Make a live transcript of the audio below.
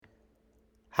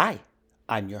Hi,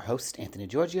 I'm your host, Anthony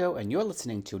Giorgio, and you're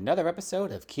listening to another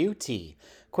episode of QT,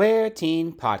 Queer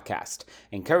Teen Podcast,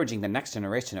 encouraging the next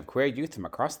generation of queer youth from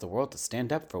across the world to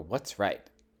stand up for what's right.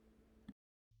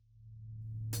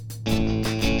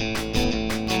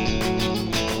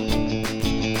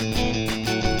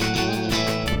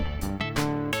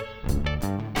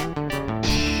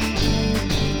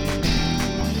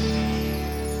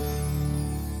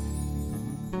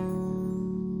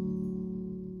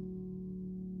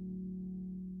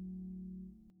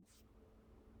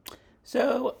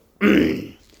 So,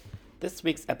 this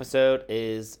week's episode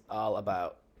is all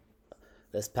about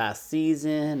this past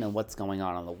season and what's going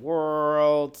on in the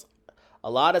world.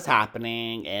 A lot is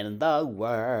happening in the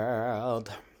world.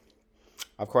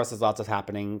 Of course, there's lots of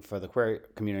happening for the queer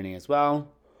community as well.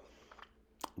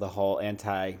 The whole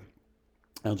anti-LGBT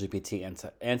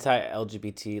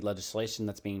legislation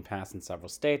that's being passed in several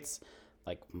states,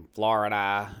 like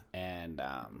Florida and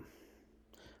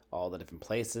all the different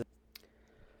places.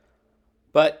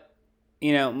 But,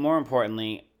 more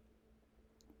importantly,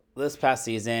 this past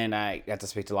season, I got to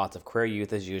speak to lots of queer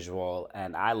youth as usual,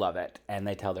 and I love it. And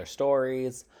they tell their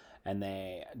stories, and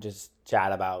they just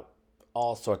chat about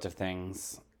all sorts of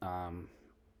things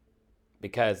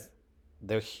because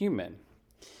they're human.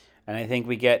 And I think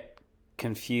we get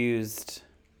confused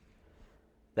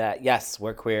that, yes,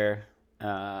 we're queer,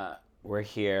 we're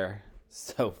here,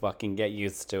 so fucking get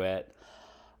used to it.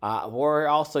 We're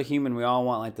also human. We all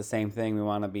want the same thing. We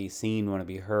want to be seen, we want to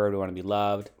be heard, we want to be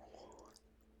loved.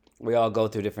 We all go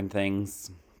through different things.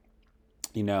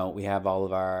 We have all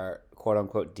of our quote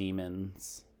unquote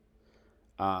demons.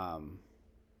 And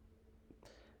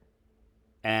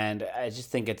I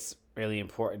just think it's really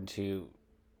important to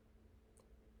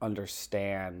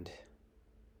understand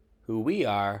who we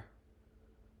are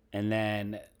and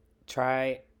then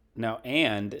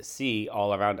and see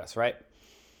all around us, right?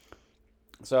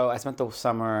 So I spent the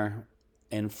winter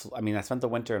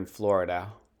in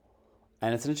Florida,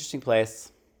 and it's an interesting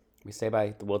place. We stay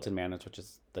by the Wilton Manors, which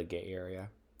is the gay area.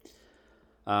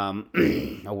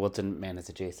 Wilton Manors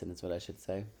adjacent is what I should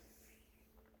say.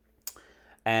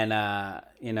 And,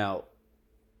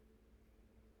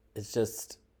 it's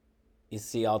just, you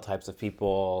see all types of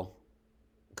people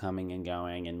coming and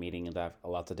going and meeting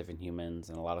lots of different humans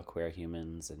and a lot of queer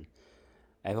humans. And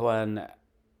everyone,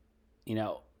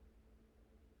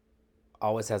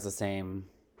 always has the same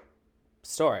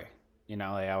story.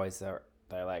 They're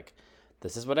like,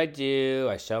 this is what I do.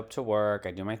 I show up to work.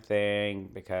 I do my thing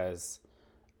because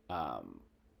I'm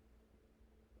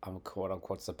quote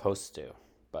unquote supposed to.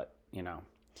 But,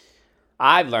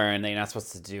 I've learned that you're not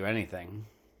supposed to do anything.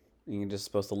 You're just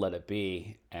supposed to let it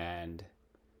be. And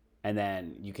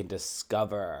then you can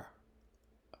discover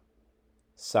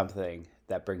something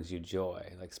that brings you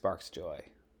joy, like sparks joy,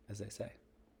 as they say.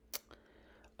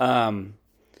 And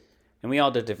we all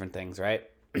do different things, right?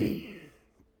 Which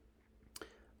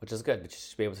is good, but you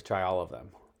should be able to try all of them.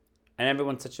 And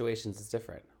everyone's situations is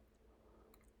different.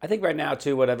 I think right now,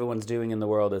 too, what everyone's doing in the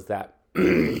world is that,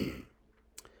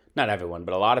 not everyone,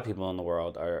 but a lot of people in the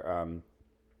world are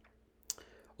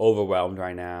overwhelmed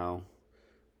right now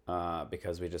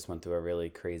because we just went through a really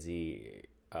crazy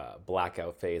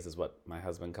blackout phase, is what my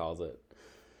husband calls it.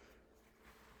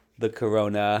 The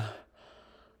corona.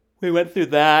 We went through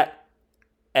that,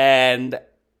 and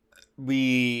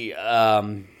we...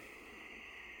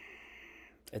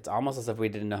 it's almost as if we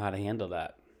didn't know how to handle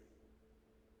that.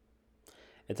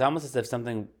 It's almost as if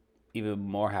something even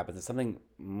more happens. If something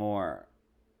more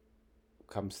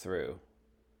comes through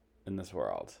in this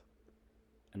world,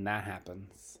 and that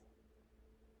happens,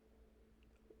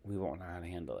 we won't know how to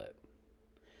handle it.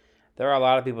 There are a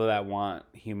lot of people that want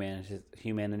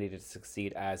humanity to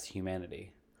succeed as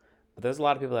humanity. But there's a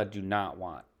lot of people that do not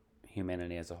want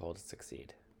humanity as a whole to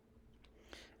succeed.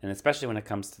 And especially when it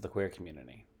comes to the queer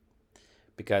community.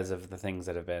 Because of the things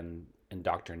that have been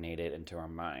indoctrinated into our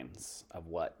minds of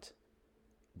what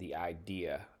the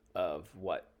idea of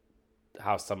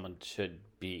how someone should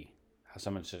be, how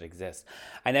someone should exist.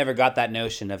 I never got that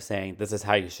notion of saying this is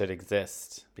how you should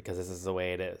exist because this is the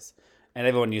way it is. And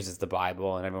everyone uses the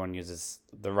Bible and everyone uses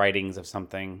the writings of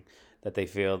something that they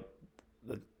feel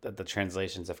that the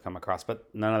translations have come across, but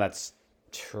none of that's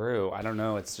true. I don't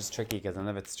know. It's just tricky because none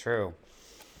of it's true.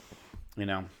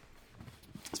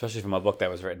 Especially from a book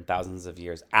that was written thousands of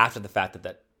years after the fact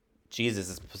that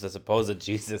Jesus, the supposed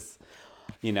Jesus,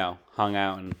 hung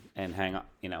out and hang out,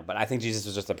 But I think Jesus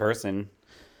was just a person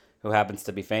who happens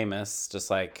to be famous, just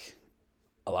like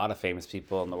a lot of famous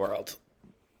people in the world.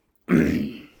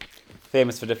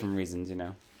 Famous for different reasons,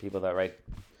 People that write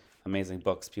amazing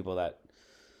books, people that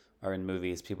are in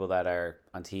movies, people that are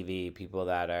on TV, people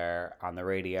that are on the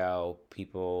radio,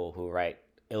 people who write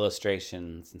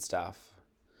illustrations and stuff.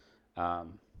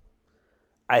 Um,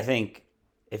 I think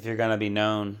if you're going to be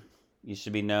known, you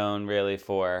should be known really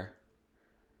for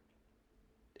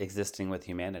existing with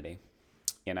humanity,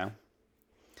 you know?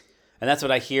 And that's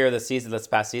what I hear this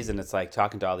past season. It's like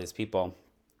talking to all these people,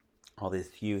 all these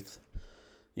youth,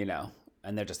 you know,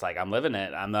 and they're just like, I'm living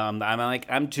it.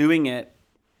 I'm doing it.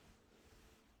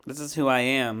 This is who I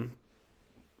am.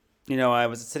 You know, I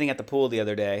was sitting at the pool the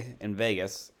other day in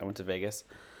Vegas. I went to Vegas.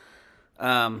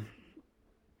 And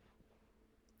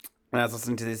I was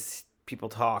listening to these people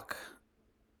talk,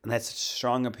 and they had such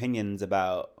strong opinions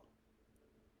about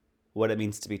what it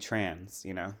means to be trans,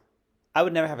 you know? I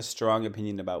would never have a strong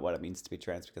opinion about what it means to be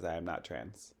trans because I am not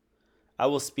trans. I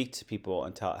will speak to people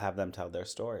and have them tell their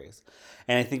stories.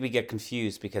 And I think we get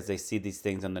confused because they see these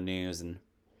things on the news and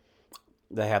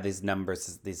they have these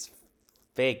numbers, these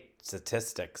fake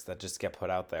statistics that just get put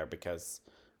out there because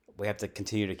we have to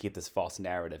continue to keep this false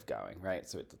narrative going, right?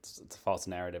 So it's a false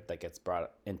narrative that gets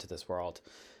brought into this world.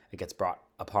 It gets brought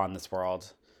upon this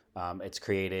world. It's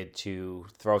created to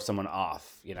throw someone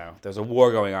off. You know, there's a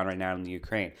war going on right now in the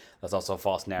Ukraine. There's also a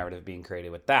false narrative being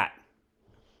created with that.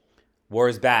 War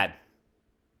is bad.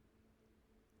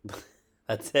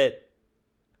 That's it.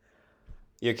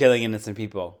 You're killing innocent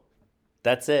people.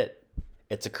 That's it.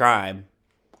 It's a crime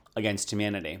against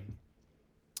humanity.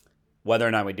 Whether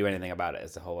or not we do anything about it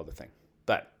is a whole other thing.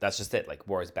 But that's just it. Like,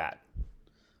 war is bad.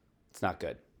 It's not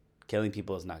good. Killing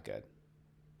people is not good.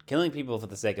 Killing people for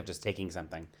the sake of just taking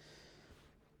something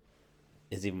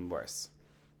is even worse.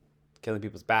 Killing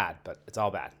people is bad, but it's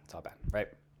all bad. It's all bad, right?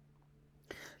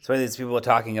 So when these people were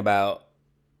talking about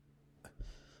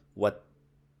what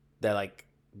they're like,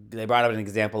 they brought up an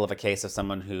example of a case of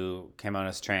someone who came out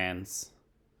as trans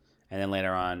and then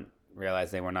later on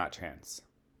realized they were not trans.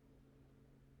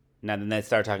 Now, then they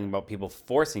start talking about people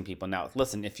forcing people. Now,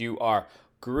 listen, if you are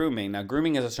grooming, now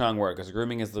grooming is a strong word because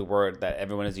grooming is the word that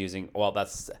everyone is using. Well,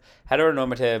 that's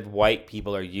heteronormative white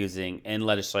people are using in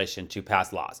legislation to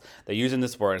pass laws. They're using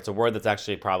this word. It's a word that's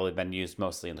actually probably been used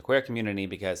mostly in the queer community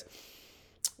because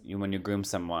when you groom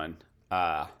someone,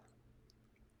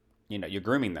 you're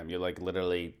grooming them. You're like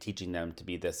literally teaching them to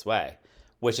be this way,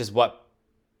 which is what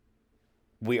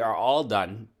we are all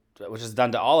done, which is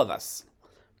done to all of us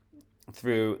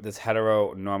through this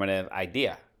heteronormative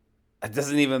idea. It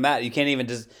doesn't even matter. You can't even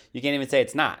say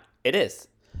it's not. It is.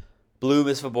 Blue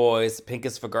is for boys, pink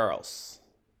is for girls.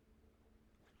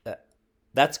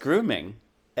 That's grooming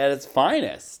at its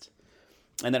finest.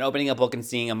 And then opening a book and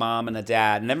seeing a mom and a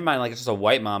dad. Never mind, like it's just a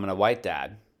white mom and a white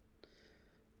dad.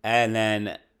 And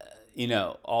then,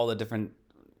 all the different.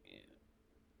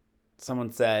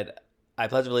 Someone said, "I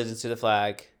pledge allegiance to the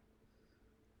flag."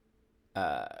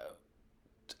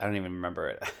 I don't even remember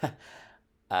it.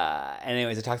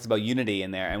 Anyways, it talks about unity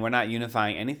in there, and we're not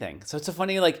unifying anything. So it's so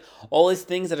funny, like, all these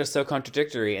things that are so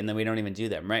contradictory, and then we don't even do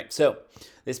them, right? So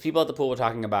these people at the pool were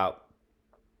talking about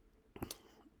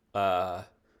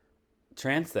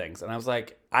trans things, and I was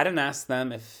like, I didn't ask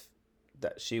them if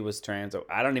that she was trans, or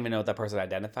I don't even know what that person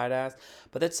identified as,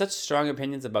 but that's such strong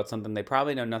opinions about something they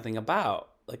probably know nothing about.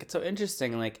 Like, it's so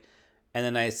interesting, like, and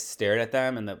then I stared at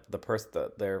them, and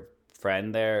their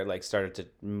friend there, like, started to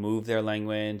move their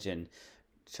language and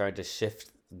tried to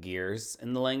shift gears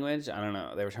in the language. I don't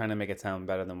know. They were trying to make it sound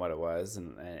better than what it was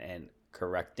and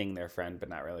correcting their friend, but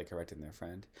not really correcting their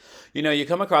friend. You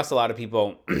come across a lot of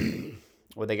people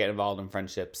where they get involved in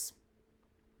friendships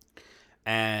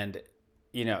and,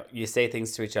 you say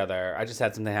things to each other. I just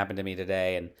had something happen to me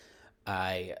today, and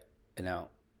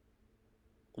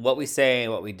what we say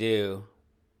and what we do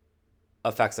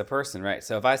affects a person, right?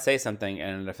 So if I say something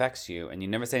and it affects you and you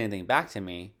never say anything back to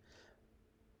me,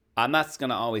 I'm not going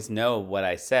to always know what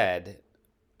I said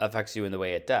affects you in the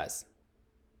way it does.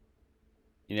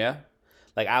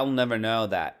 Like, I'll never know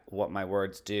that what my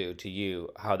words do to you,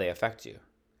 how they affect you.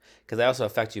 Because they also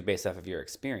affect you based off of your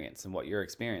experience and what you're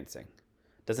experiencing.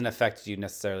 It doesn't affect you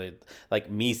necessarily, like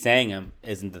me saying them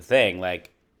isn't the thing,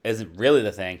 like, isn't really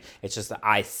the thing. It's just that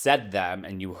I said them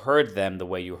and you heard them the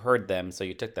way you heard them, so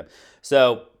you took them.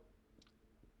 So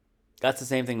that's the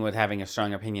same thing with having a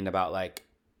strong opinion about, like,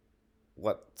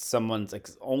 what someone's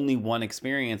only one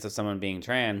experience of someone being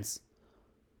trans,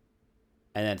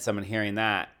 and then someone hearing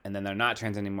that, and then they're not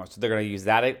trans anymore. So they're going to use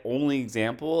that only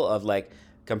example of, like,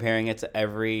 comparing it to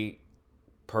every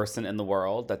person in the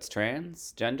world that's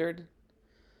transgendered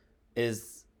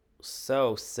is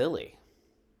so silly.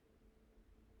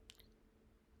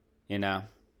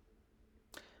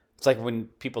 It's like when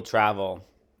people travel.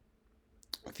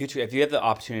 If you have the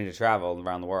opportunity to travel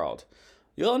around the world,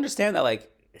 you'll understand that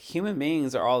like human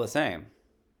beings are all the same.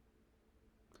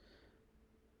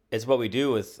 It's what we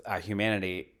do with our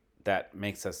humanity that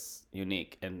makes us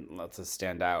unique and lets us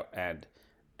stand out and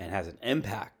has an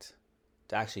impact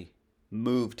to actually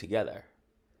move together.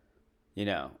 You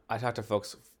know, I talk to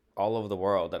folks all over the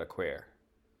world that are queer,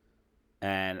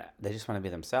 and they just want to be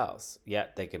themselves.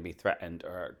 Yet they can be threatened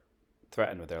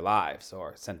with their lives,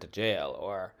 or sent to jail,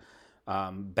 or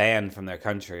banned from their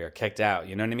country, or kicked out.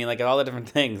 You know what I mean? Like all the different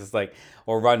things. It's like,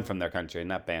 or run from their country,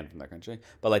 not banned from their country,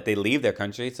 but like they leave their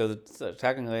country, so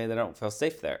technically they don't feel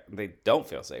safe there. They don't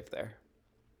feel safe there.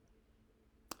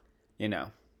 You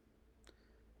know,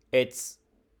 it's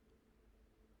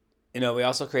we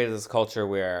also created this culture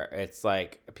where it's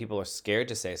like people are scared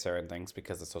to say certain things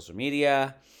because of social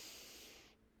media.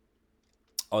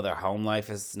 Oh, their home life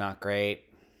is not great.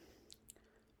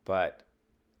 But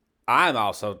I'm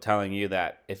also telling you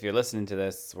that if you're listening to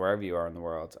this, wherever you are in the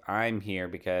world, I'm here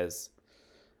because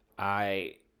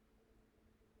I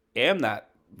am that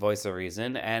voice of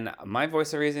reason, and my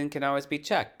voice of reason can always be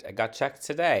checked. I got checked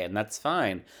today, and that's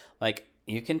fine. Like,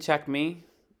 you can check me.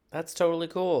 That's totally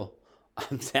cool.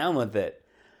 I'm down with it.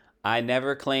 I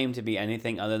never claim to be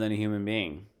anything other than a human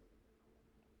being.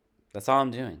 That's all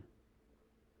I'm doing.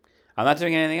 I'm not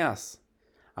doing anything else.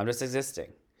 I'm just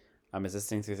existing. I'm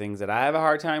existing through things that I have a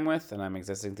hard time with, and I'm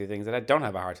existing through things that I don't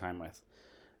have a hard time with.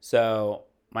 So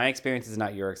my experience is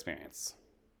not your experience.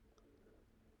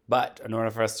 But in order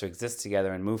for us to exist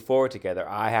together and move forward together,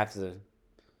 I have to.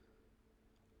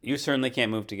 You certainly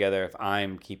can't move together if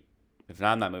I'm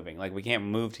not moving. Like, we can't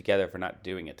move together if we're not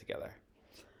doing it together.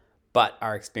 But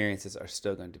our experiences are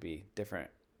still going to be different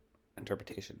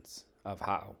interpretations of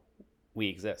how we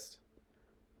exist,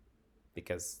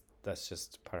 because that's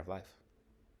just part of life.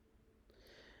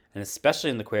 And especially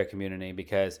in the queer community,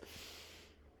 because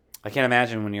I can't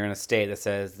imagine when you're in a state that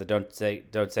says the don't say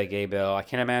gay bill. I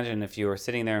can't imagine if you were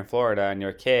sitting there in Florida and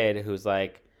you're a kid who's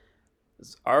like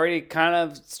already kind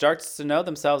of starts to know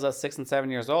themselves at 6 and 7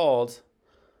 years old,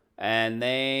 and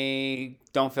they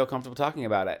don't feel comfortable talking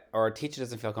about it, or a teacher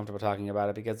doesn't feel comfortable talking about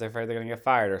it because they're afraid they're going to get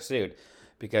fired or sued,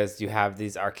 because you have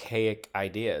these archaic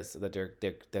ideas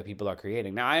that people are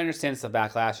creating. Now, I understand it's a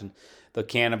backlash, and the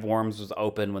can of worms was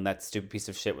open when that stupid piece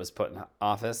of shit was put in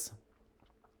office.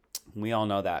 We all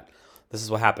know that. This is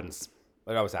what happens.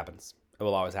 It always happens. It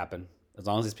will always happen. As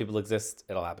long as these people exist,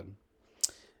 it'll happen.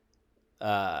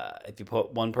 If you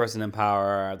put one person in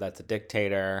power that's a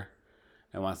dictator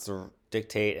and wants to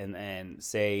dictate and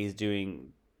say he's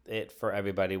doing it for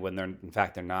everybody when in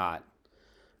fact they're not,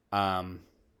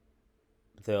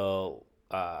 they'll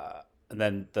and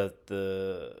then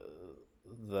the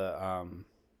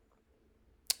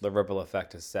ripple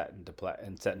effect is set into play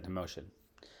and set into motion,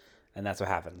 and that's what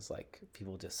happens. Like,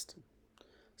 people just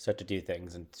start to do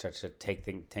things and start to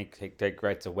take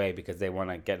rights away because they want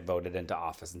to get voted into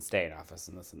office and stay in office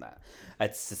and this and that.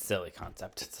 It's a silly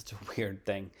concept. It's such a weird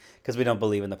thing because we don't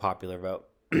believe in the popular vote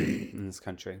in this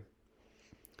country.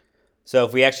 So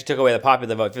if we actually took away the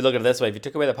popular vote, if you look at it this way, if you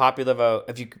took away the popular vote,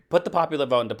 if you put the popular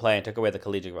vote into play and took away the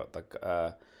collegiate vote,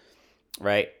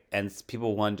 right, and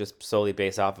people won just solely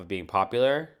based off of being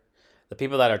popular, the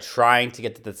people that are trying to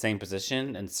get to the same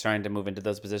position and trying to move into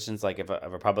those positions, like if a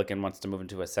Republican wants to move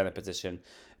into a Senate position,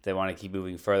 if they want to keep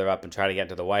moving further up and try to get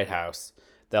into the White House,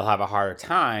 they'll have a harder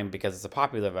time because it's a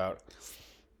popular vote.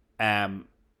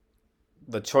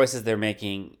 The choices they're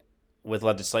making with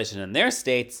legislation in their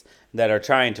states that are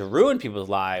trying to ruin people's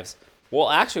lives will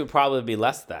actually probably be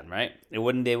less than, right? They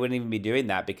wouldn't even be doing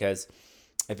that, because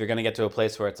if you're going to get to a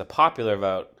place where it's a popular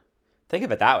vote, think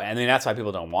of it that way. I mean, that's why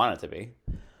people don't want it to be.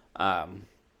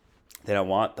 They don't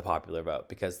want the popular vote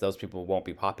because those people won't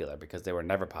be popular because they were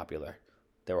never popular.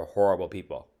 They were horrible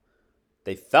people.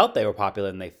 They felt they were popular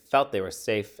and they felt they were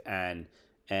safe and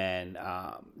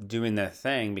doing their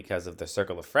thing because of their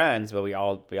circle of friends. But we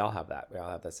all have that. We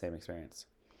all have that same experience.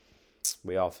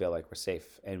 We all feel like we're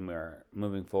safe and we're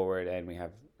moving forward and we have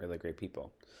really great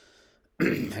people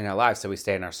in our lives. So we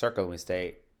stay in our circle and we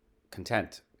stay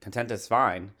content. Content is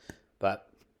fine, but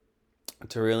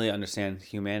to really understand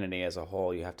humanity as a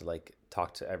whole, you have to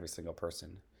talk to every single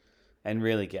person and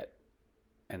really get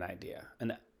an idea.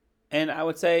 And I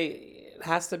would say it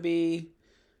has to be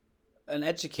an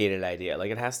educated idea. Like,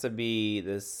 it has to be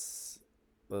this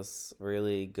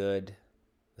really good,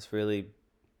 this really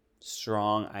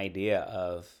strong idea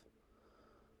of,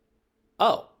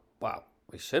 oh, wow,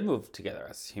 we should move together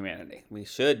as humanity. We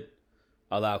should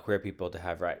allow queer people to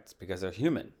have rights because they're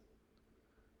human.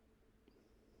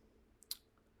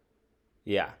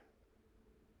 Yeah.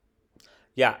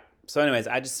 So anyways,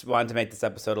 I just wanted to make this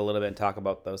episode a little bit and talk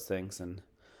about those things. And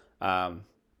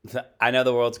I know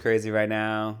the world's crazy right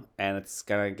now, and it's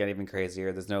gonna get even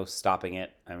crazier. There's no stopping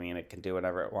it. I mean, it can do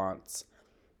whatever it wants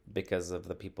because of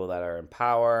the people that are in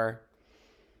power.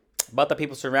 But the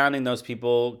people surrounding those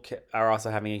people are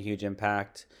also having a huge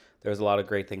impact. There's a lot of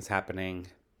great things happening.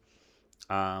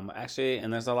 Actually,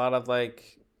 and there's a lot of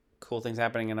like cool things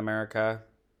happening in America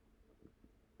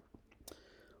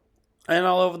and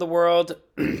all over the world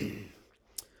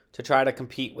to try to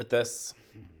compete with this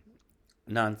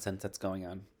nonsense that's going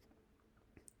on.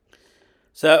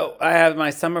 So I have my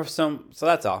summer, so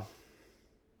that's all.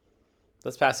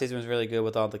 This past season was really good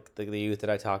with all the youth that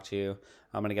I talked to.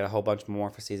 I'm going to get a whole bunch more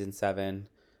for season 7.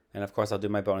 And of course, I'll do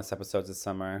my bonus episodes this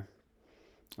summer.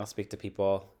 I'll speak to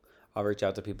people. I'll reach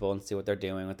out to people and see what they're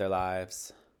doing with their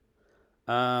lives.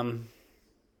 And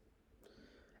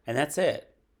that's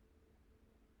it.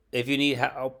 If you need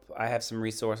help, I have some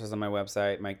resources on my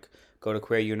website. Go to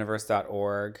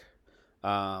queeruniverse.org.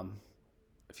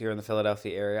 If you're in the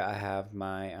Philadelphia area, I have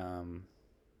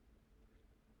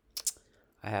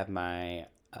my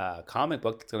comic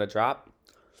book that's going to drop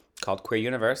called Queer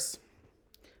Universe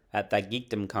at that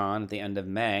Geekdom Con at the end of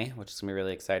May, which is going to be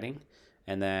really exciting.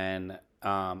 And then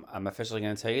I'm officially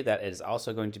going to tell you that it is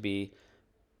also going to be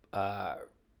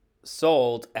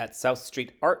sold at South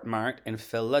Street Art Mart in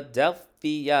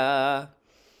Philadelphia.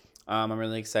 I'm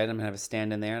really excited. I'm going to have a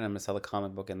stand in there, and I'm going to sell the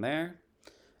comic book in there.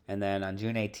 And then on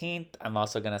June 18th, I'm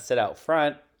also going to sit out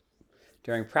front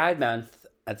during Pride Month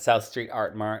at South Street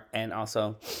Art Mart and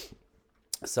also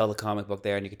sell the comic book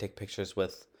there. And you can take pictures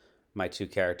with my 2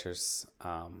 characters.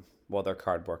 They're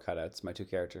cardboard cutouts, my 2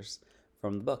 characters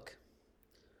from the book.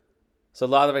 So a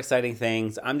lot of exciting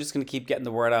things. I'm just going to keep getting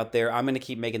the word out there. I'm going to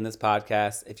keep making this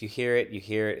podcast. If you hear it, you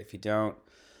hear it. If you don't,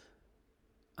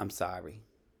 I'm sorry.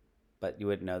 But you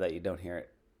wouldn't know that you don't hear it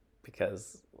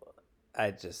because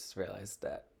I just realized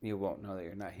that you won't know that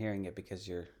you're not hearing it because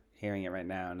you're hearing it right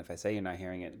now. And if I say you're not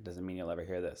hearing it, it doesn't mean you'll ever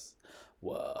hear this.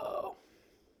 Whoa.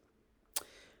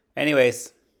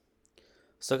 Anyways,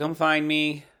 so come find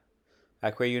me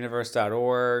at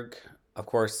queeruniverse.org. Of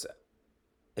course,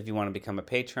 if you want to become a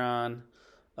patron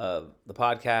of the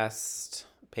podcast,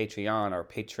 Patreon or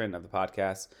patron of the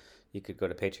podcast, you could go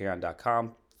to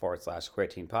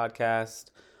patreon.com/queerteenpodcast.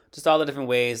 Just all the different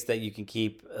ways that you can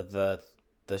keep the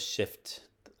shift,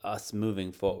 us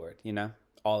moving forward,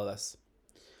 all of us.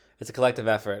 It's a collective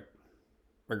effort,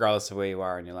 regardless of where you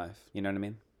are in your life. You know what I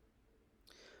mean?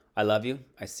 I love you.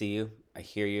 I see you. I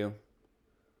hear you.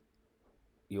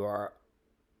 You are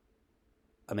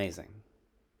amazing.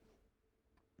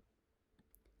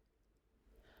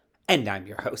 And I'm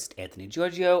your host, Anthony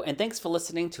Giorgio, and thanks for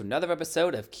listening to another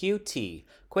episode of QT,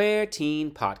 Queer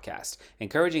Teen Podcast,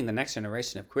 encouraging the next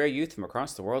generation of queer youth from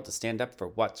across the world to stand up for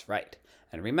what's right.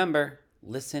 And remember,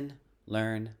 listen,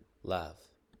 learn, love.